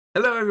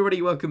Hello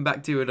everybody, welcome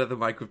back to another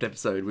Minecraft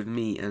episode with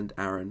me and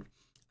Aaron.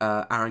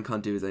 Aaron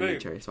can't do his own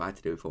intro, so I had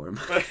to do it for him.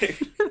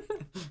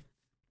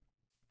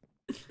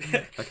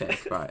 Okay,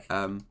 right.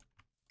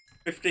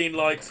 15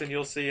 likes and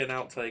you'll see an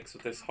outtakes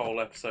of this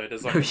whole episode.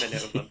 There's like a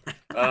minute of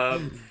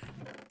them.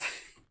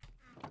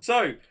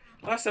 So,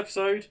 last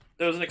episode,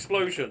 there was an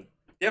explosion.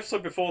 The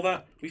episode before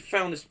that, we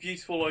found this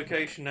beautiful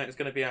location that is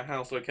going to be our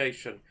house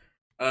location.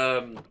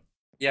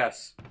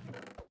 Yes.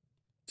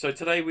 So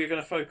today we're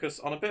going to focus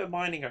on a bit of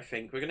mining, I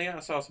think. We're going to get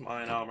ourselves some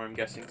iron armor, I'm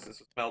guessing, since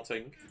it's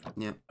melting.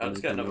 Yeah. Let's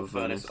get another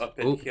furnace up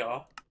in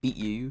here. Beat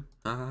you.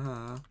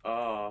 Ah.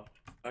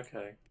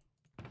 Okay.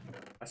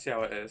 I see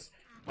how it is.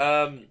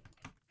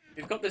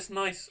 We've got this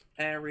nice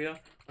area.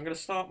 I'm going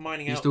to start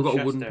mining out. You still got a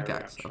chest wooden area,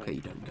 pickaxe? actually. Okay,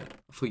 you don't.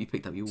 I thought you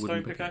picked up your wooden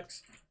Stone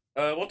pickaxe.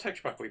 What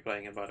texture pack are we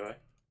playing in, by the way?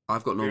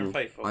 I've got normal.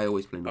 I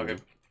always play normal.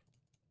 Okay.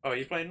 Oh,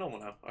 you're playing normal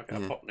now? Okay,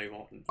 Yeah. I'll pop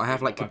normal. I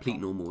have like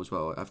complete normal as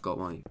well. I've got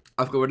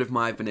rid of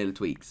my vanilla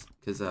tweaks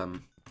because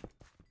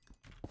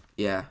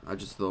yeah, I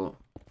just thought,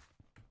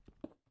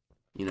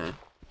 you know,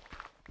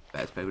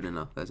 better to play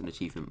vanilla. There's an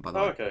achievement, by the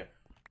way. Okay.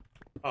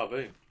 Oh,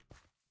 boom.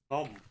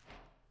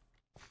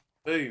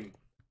 Boom.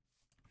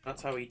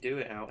 That's how we do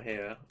it out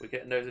here. We're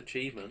getting those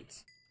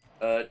achievements.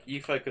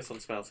 You focus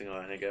on smelting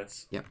iron, I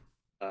guess. Yep.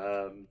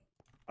 I'm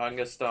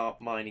gonna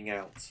start mining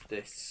out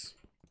this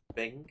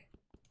thing.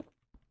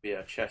 Be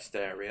a chest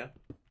area.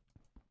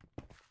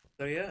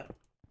 So yeah.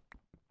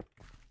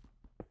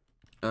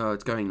 Oh,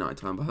 it's going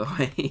nighttime, by the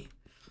way.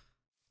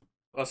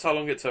 That's how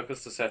long it took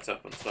us to set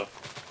up and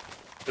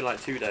stuff. It's been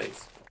like 2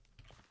 days.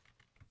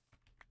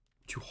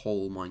 2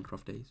 whole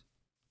Minecraft days.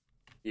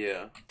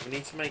 Yeah. We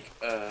need to make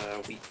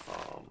a wheat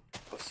farm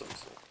of some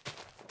sort.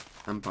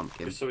 And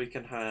pumpkin. Just so we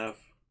can have,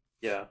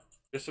 yeah.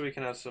 Just so we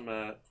can have some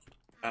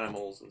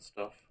animals and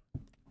stuff.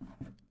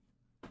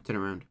 Turn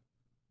around.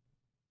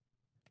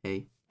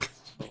 Hey.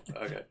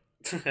 Okay.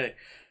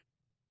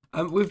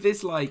 With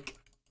this, like,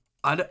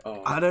 I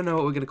don't know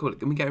what we're gonna call it.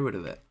 Can we get rid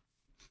of it?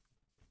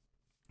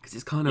 Because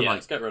it's kind of like.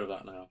 Let's get rid of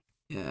that now.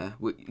 Yeah,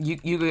 you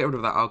get rid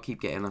of that. I'll keep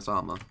getting us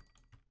armor.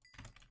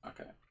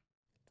 Okay.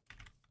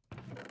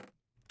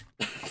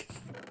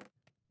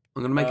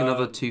 I'm gonna make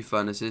another 2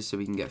 furnaces so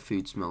we can get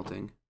food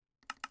smelting.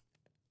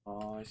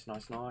 Nice.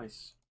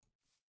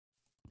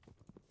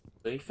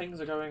 See,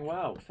 things are going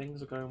well.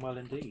 Things are going well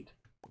indeed.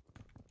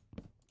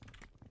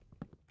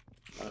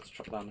 Let's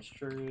chop down this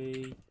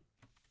tree.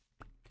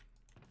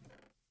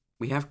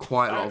 We have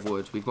quite a lot of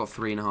wood. We've got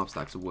 3.5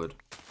 stacks of wood.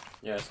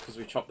 Yeah, it's because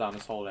we chopped down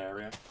this whole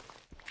area.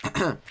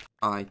 I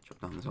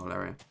chopped down this whole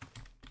area.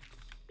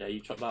 Yeah,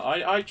 you chopped down.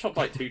 I chopped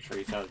like 2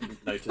 trees. I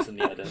noticed in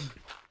the edit.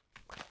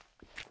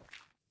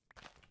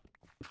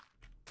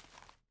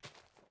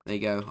 There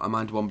you go. I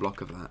mined 1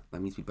 block of that.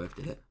 That means we both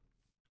did it.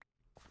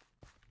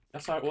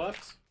 That's how it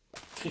works.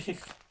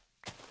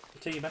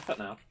 Team effort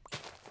now.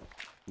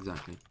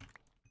 Exactly.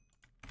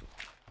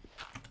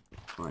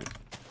 Right.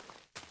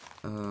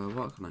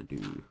 What can I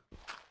do?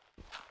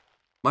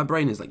 My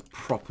brain is like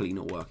properly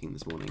not working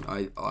this morning.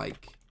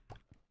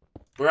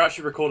 We're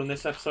actually recording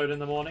this episode in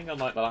the morning,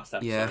 unlike the last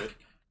episode. Yeah.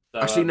 So,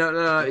 actually,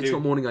 no. It's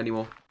not morning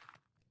anymore.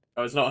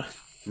 Oh, it's not.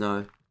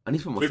 No. I need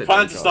to put my. We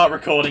plan to start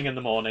recording in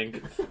the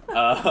morning.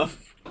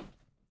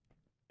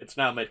 It's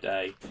now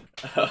midday.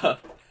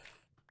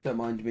 Don't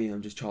mind me.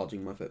 I'm just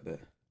charging my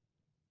Fitbit.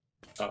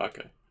 Oh,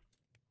 okay.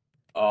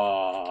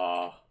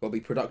 Gotta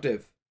be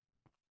productive.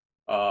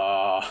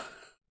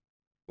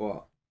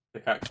 What? The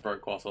cactus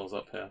broke whilst I was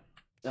up here.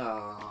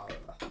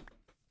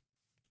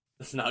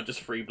 There's now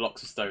just 3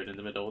 blocks of stone in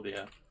the middle of the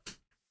air.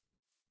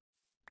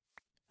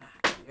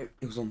 It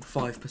was on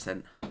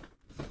 5%.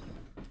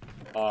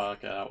 Oh,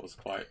 okay, that was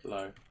quite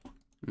low.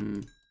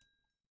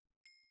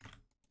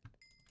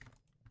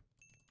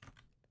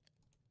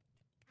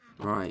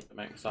 Right.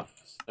 Make myself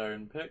a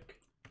stone pick.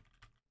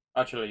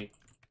 Actually,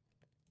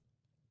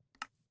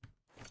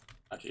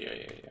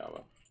 yeah, I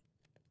will.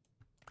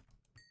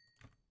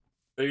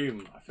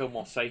 Boom! I feel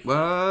more safe.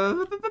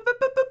 Well,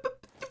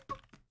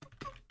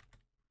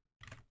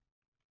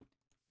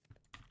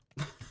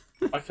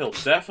 I feel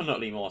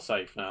definitely more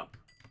safe now.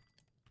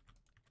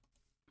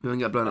 We won't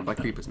get blown up by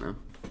creepers now.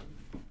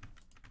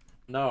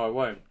 No, I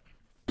won't.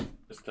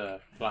 Just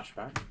a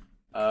flashback.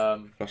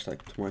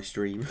 Flashback to my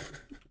stream.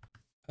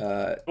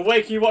 But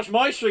wait, can you watch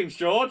my streams,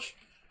 George?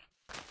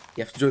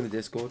 You have to join the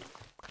Discord.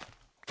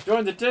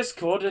 Join the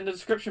Discord in the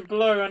description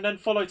below, and then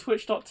follow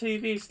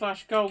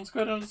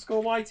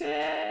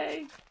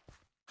twitch.tv/golden_whitey.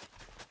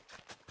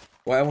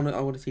 Well, I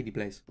want to see the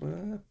place.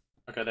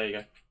 Okay, there you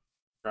go.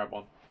 Grab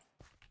one.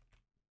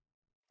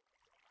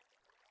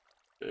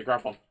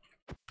 Grab one.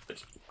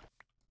 Just...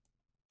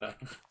 There.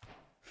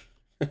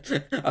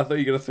 I thought you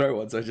were gonna throw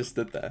one, so I just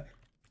stood there.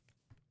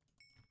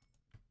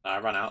 I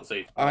ran out,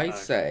 see. I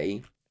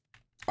say,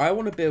 I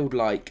want to build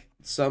like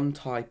some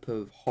type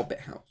of hobbit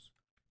house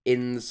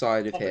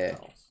inside of here.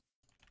 House.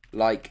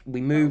 Like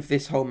we move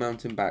this whole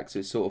mountain back so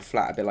it's sort of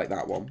flat, a bit like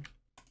that one.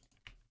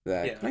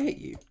 There. Yeah. Can I hit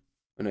you?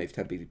 Oh no, you've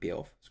turned PvP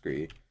off. Screw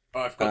you.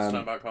 Oh, I've got to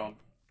turn back on.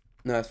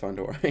 No, it's fine.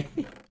 Don't worry.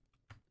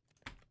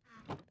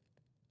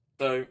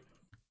 So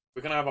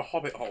we're gonna have a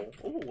hobbit hole.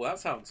 Oh, that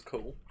sounds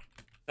cool.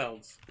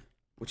 Sounds.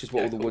 Which is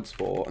what all the cool. wood's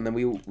for. And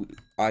then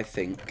I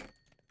think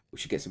we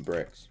should get some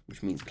bricks,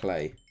 which means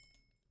clay.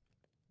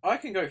 I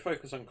can go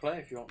focus on clay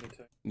if you want me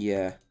to.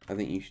 Yeah, I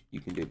think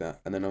you can do that.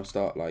 And then I'll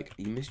start like,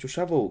 you missed your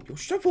shovel. Your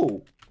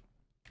shovel!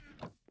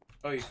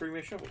 Oh, you threw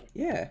me a shovel?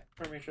 Yeah.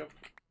 Threw me a shovel.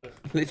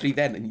 Literally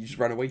then, and you just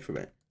ran away from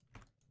it.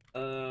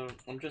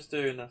 I'm just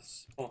doing a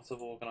spot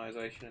of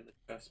organisation in the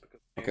chest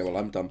because. Okay, well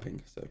I'm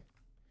dumping, so.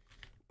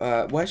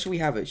 Where should we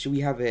have it? Should we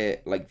have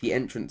it like the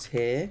entrance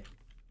here?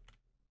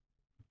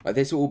 Like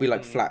this will all be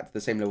like flat to the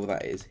same level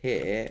that it is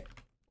here,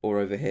 or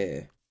over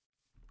here.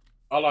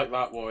 I like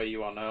that where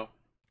you are now.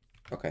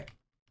 Okay.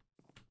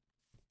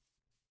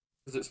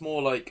 Because it's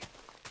more like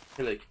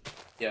hilly.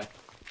 Yeah.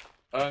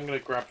 I'm gonna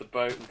grab the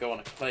boat and go on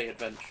a clay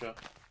adventure.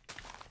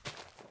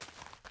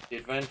 The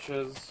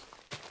adventures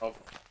of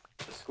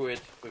the squid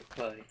with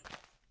clay.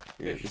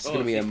 Yeah, this is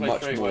gonna be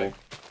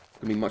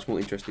much more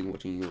interesting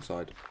watching your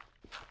side.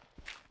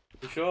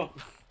 You sure?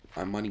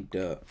 I'm mining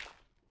dirt.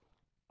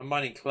 I'm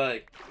mining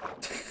clay.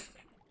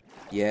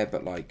 Yeah,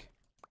 but like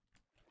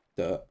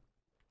dirt.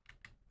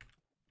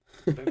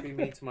 Don't be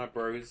mean to my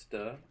bros,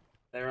 dirt.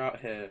 They're out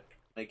here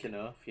making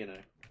earth, you know.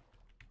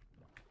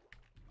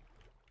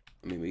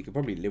 I mean, we could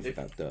probably live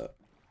without dirt.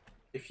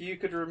 If you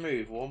could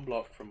remove one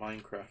block from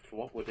Minecraft,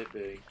 what would it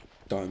be?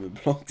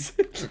 Diamond blocks.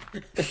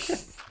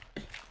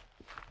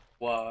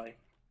 Why?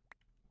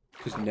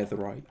 Because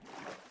netherite.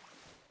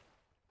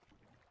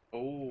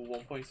 Oh,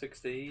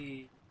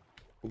 1.16.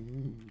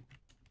 Ooh.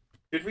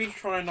 Should we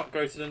try and not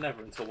go to the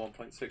nether until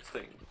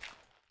 1.16?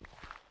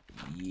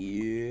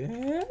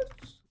 Yes.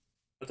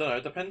 I don't know,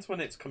 it depends when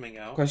it's coming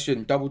out.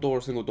 Question, double door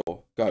or single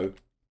door? Go.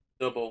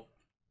 Double.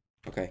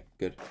 Okay,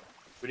 good.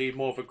 We need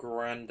more of a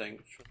grand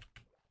entrance.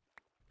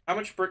 How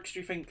much bricks do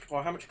you think,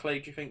 or how much clay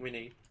do you think we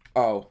need?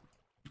 Oh,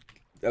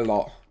 a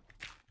lot.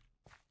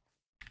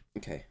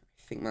 Okay,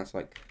 I think that's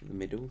like the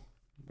middle.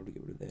 Probably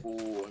get rid of this.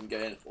 Oh, I'm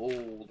getting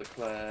all the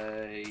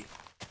clay.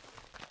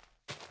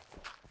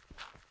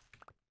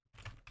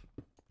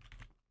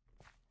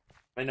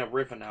 I'm in a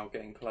river now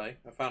getting clay.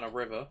 I found a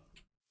river.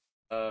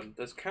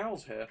 There's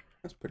cows here.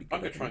 That's pretty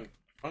good.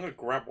 I'm gonna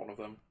grab one of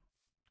them.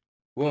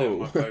 Whoa.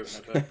 My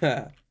boat in a bit.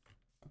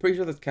 I'm pretty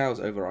sure there's cows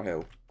over our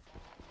hill.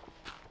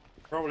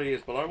 Probably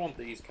is, but I want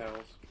these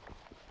cows.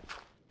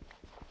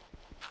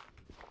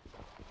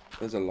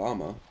 There's a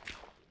llama.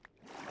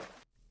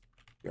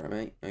 You alright,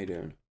 mate? How you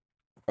doing?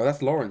 Oh,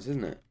 that's Lawrence,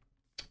 isn't it?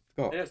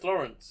 Forgot. Yeah, it's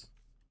Lawrence.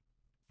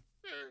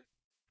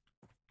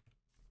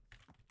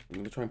 I'm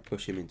gonna try and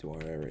push him into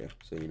our area,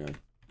 so you know.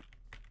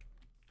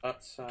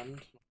 That's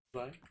sand, not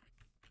clay.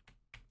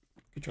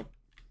 Good job.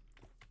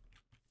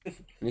 I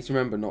need to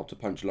remember not to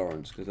punch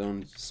Lawrence, because I don't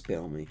need to spit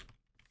on me.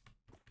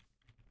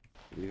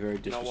 It'd be very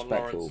disrespectful. I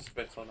want Lawrence to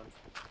spit on him.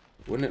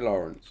 Wouldn't it,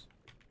 Lawrence?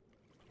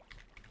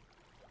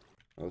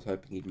 I was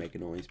hoping he'd make a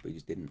noise, but he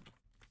just didn't.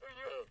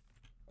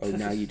 Oh,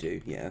 now you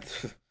do, yeah.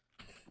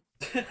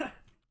 There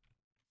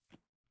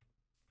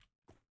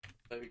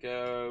we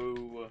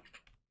go.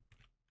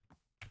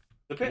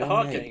 It's a bit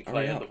hard getting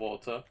clay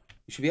underwater.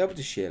 You should be able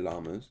to shear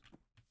llamas.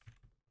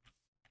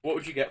 What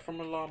would you get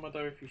from a llama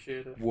though if you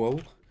sheared it?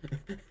 Wool.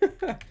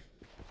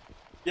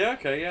 Yeah,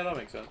 okay, yeah, that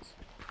makes sense.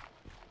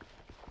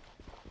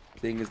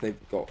 Seeing as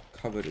they've got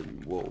covered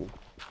in wool.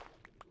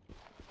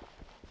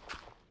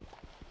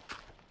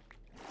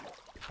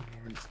 Come on,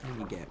 Lawrence, can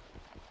you get?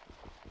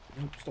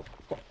 No,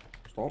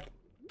 stop.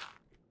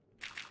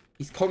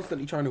 He's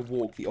constantly trying to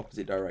walk the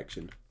opposite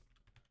direction.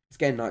 It's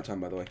getting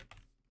nighttime, by the way.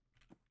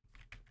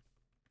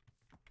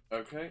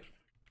 Okay.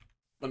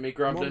 Let me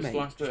grab this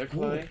last bit of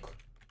clay.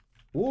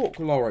 Walk,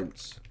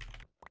 Lawrence.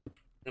 I'm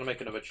gonna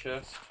make another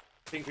chest.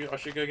 Think I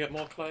should go get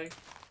more clay?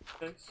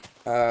 Please?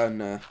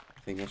 Nah.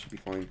 I think that should be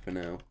fine for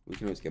now. We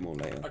can always get more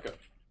later. Okay.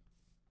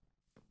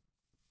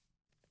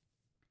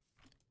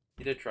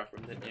 You did trap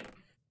him, didn't you?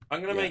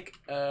 I'm gonna make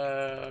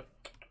pen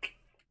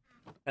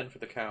for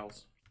the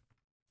cows.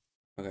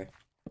 Okay.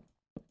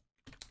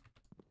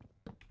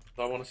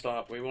 So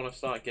we wanna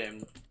start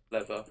getting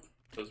leather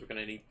because we're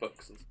gonna need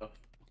books and stuff.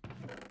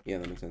 Yeah,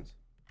 that makes sense.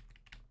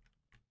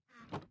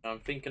 I'm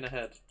thinking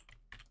ahead.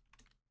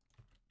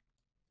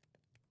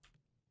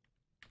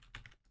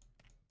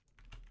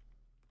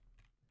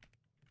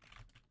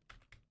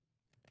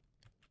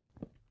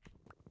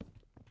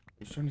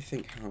 I'm just trying to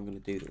think how I'm going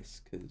to do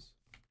this, because...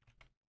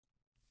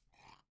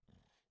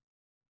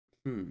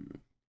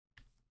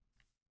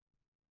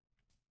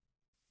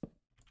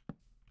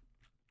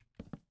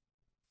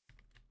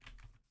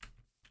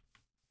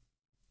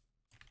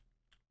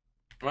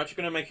 I'm actually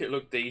going to make it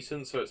look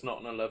decent so it's not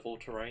on a level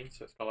terrain,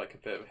 so it's got like a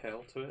bit of a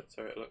hill to it,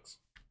 so it looks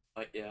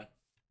like, yeah. In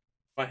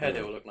my head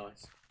it will look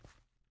nice.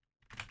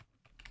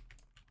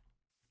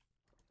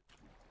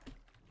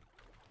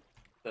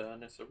 Turn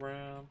this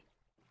around.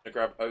 I'm going to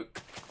grab oak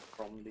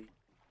from the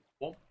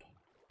swamp.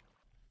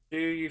 Do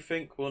you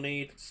think we'll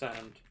need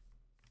sand?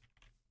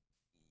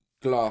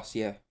 Glass,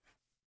 yeah.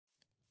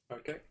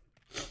 Okay.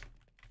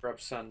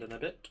 Grab sand in a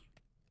bit.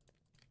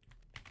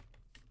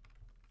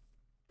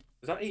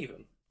 Is that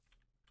even?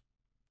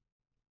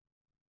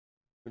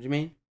 What do you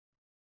mean?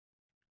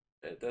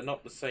 They're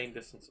not the same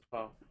distance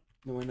apart.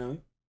 No, I know.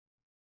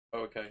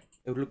 Oh, okay.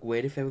 It would look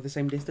weird if they were the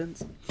same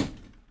distance.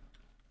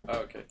 Oh,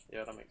 okay.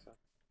 Yeah, that makes sense.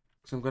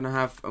 So I'm gonna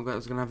have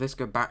this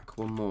go back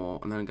one more,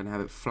 and then I'm gonna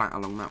have it flat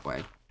along that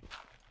way.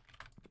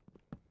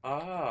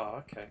 Ah,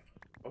 okay.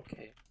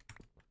 Okay.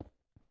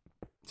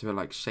 So it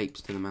like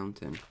shapes to the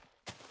mountain.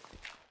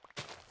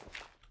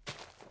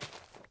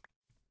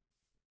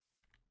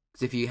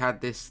 Because if you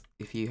had this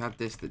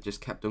that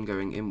just kept on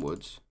going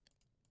inwards,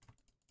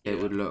 Yeah.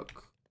 it would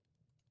look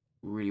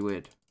really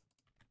weird.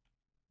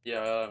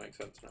 Yeah, that makes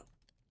sense now.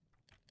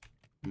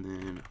 And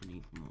then I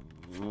need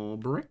more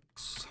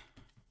bricks.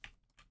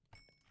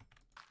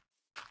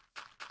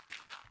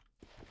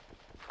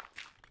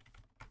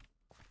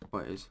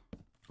 What is?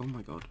 Oh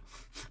my god.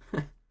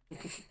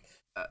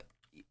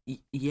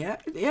 Yeah,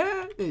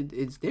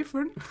 it's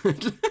different.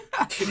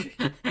 Okay,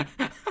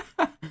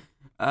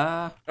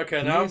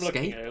 now I'm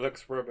looking at it. It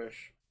looks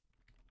rubbish.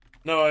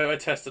 No, I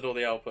tested all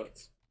the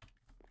outputs.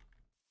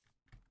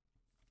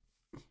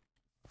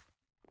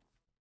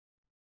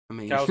 I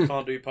mean, Cows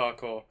can't do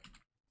parkour.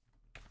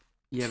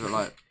 yeah, but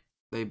like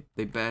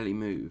they barely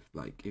move.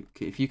 Like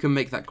if you can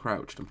make that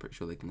crouched, I'm pretty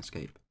sure they can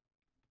escape.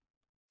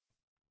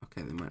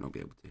 Okay, they might not be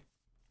able to.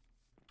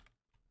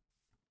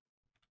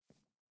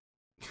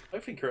 I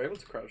don't think you're able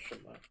to crouch from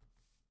that.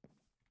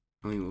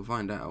 I mean, we'll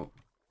find out.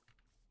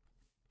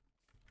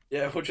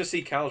 Yeah, we'll just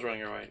see cows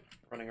running around.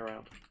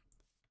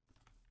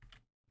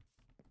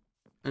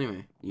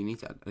 Anyway, you need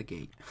to add a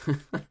gate.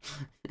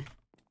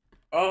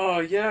 Oh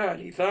yeah, I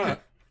need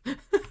that.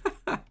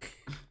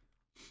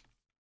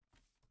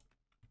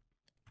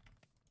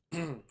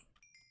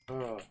 Oh.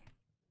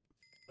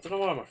 I don't know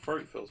why my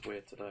throat feels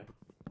weird today.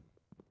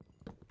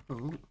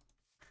 Oh.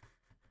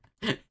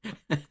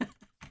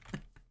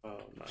 Oh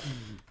no.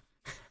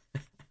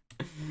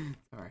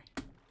 Sorry.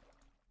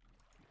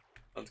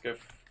 Let's go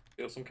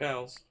steal some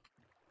cows.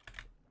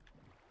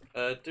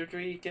 Did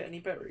we get any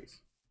berries?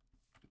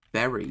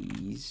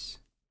 Berries.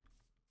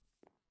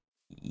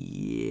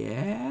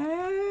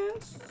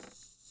 Yes,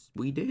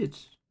 we did.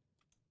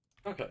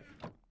 Okay.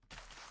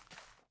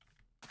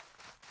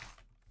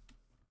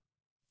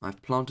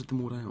 I've planted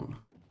them all down.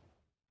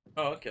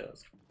 Oh, okay.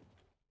 That's...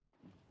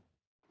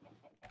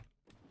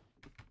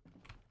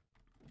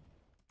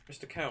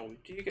 Mr. Cow,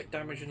 do you get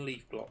damage in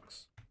leaf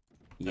blocks?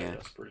 Yeah. Oh,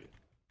 that's brilliant.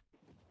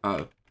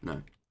 Oh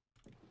no.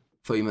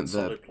 Thought you meant the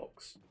solid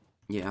blocks.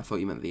 Yeah, I thought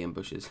you meant the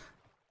ambushes.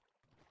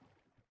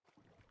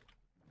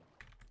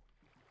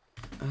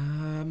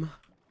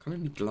 Kind of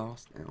need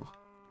glass now.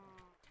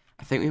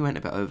 I think we went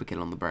a bit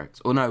overkill on the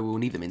bricks. Or no, we'll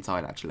need them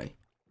inside actually.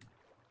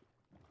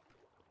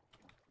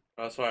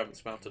 That's why I haven't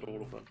smelted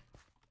all of them.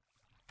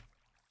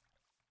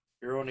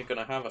 You're only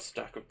gonna have a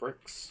stack of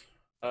bricks.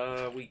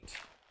 Wheat.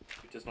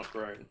 Wheat is not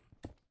grown.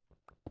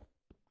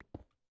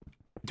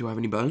 Do I have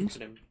any bones?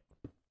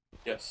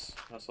 Yes,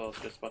 that's what I was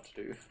just about to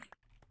do.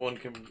 One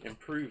can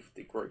improve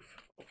the growth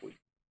of wheat.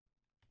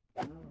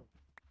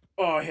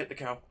 Oh, I hit the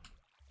cow.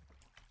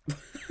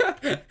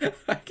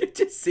 I can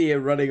just see her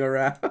running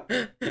around.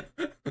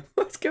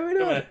 What's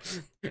going on?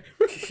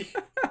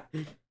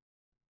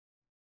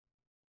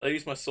 I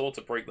used my sword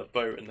to break the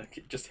boat and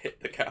it just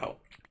hit the cow.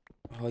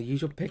 Oh,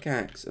 use your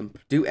pickaxe and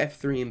do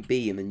F3 and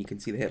B and then you can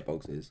see the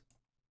hitboxes.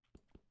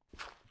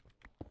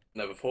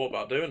 Never thought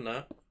about doing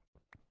that.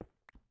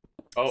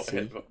 Oh,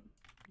 See?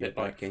 hit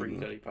like 3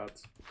 lily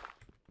pads.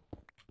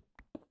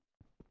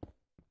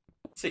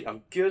 See,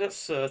 I'm good at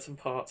certain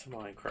parts of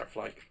Minecraft,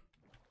 like...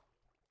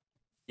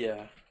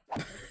 Yeah.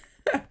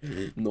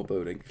 Not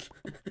building.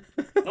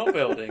 Not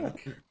building.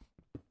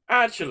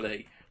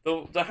 Actually,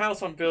 the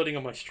house I'm building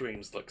on my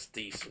streams looks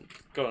decent.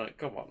 Go on,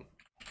 come on.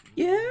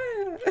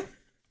 Yeah.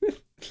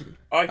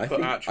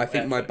 I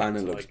think my banner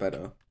into, looks like...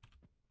 better.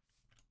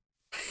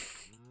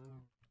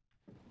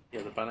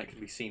 Yeah, the banner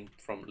can be seen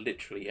from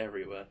literally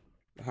everywhere.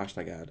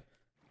 Hashtag ad.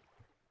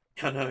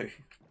 I know.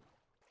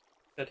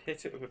 Said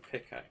hit it with a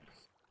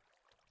pickaxe.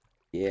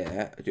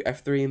 Yeah, do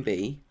F3 and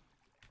B.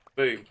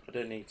 Boom. I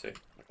didn't need to. I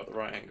got the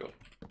right angle.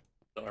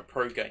 I'm a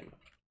pro gamer.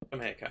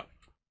 Come here, cow.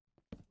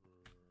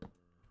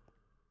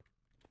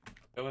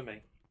 Come with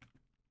me.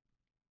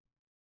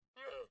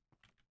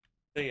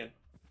 See ya.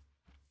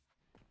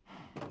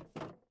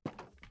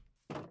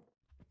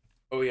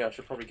 Oh yeah, I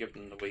should probably give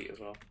them the wheat as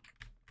well.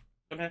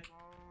 Come here.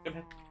 Come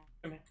here.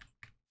 Come here.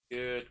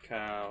 Good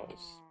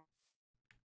cows.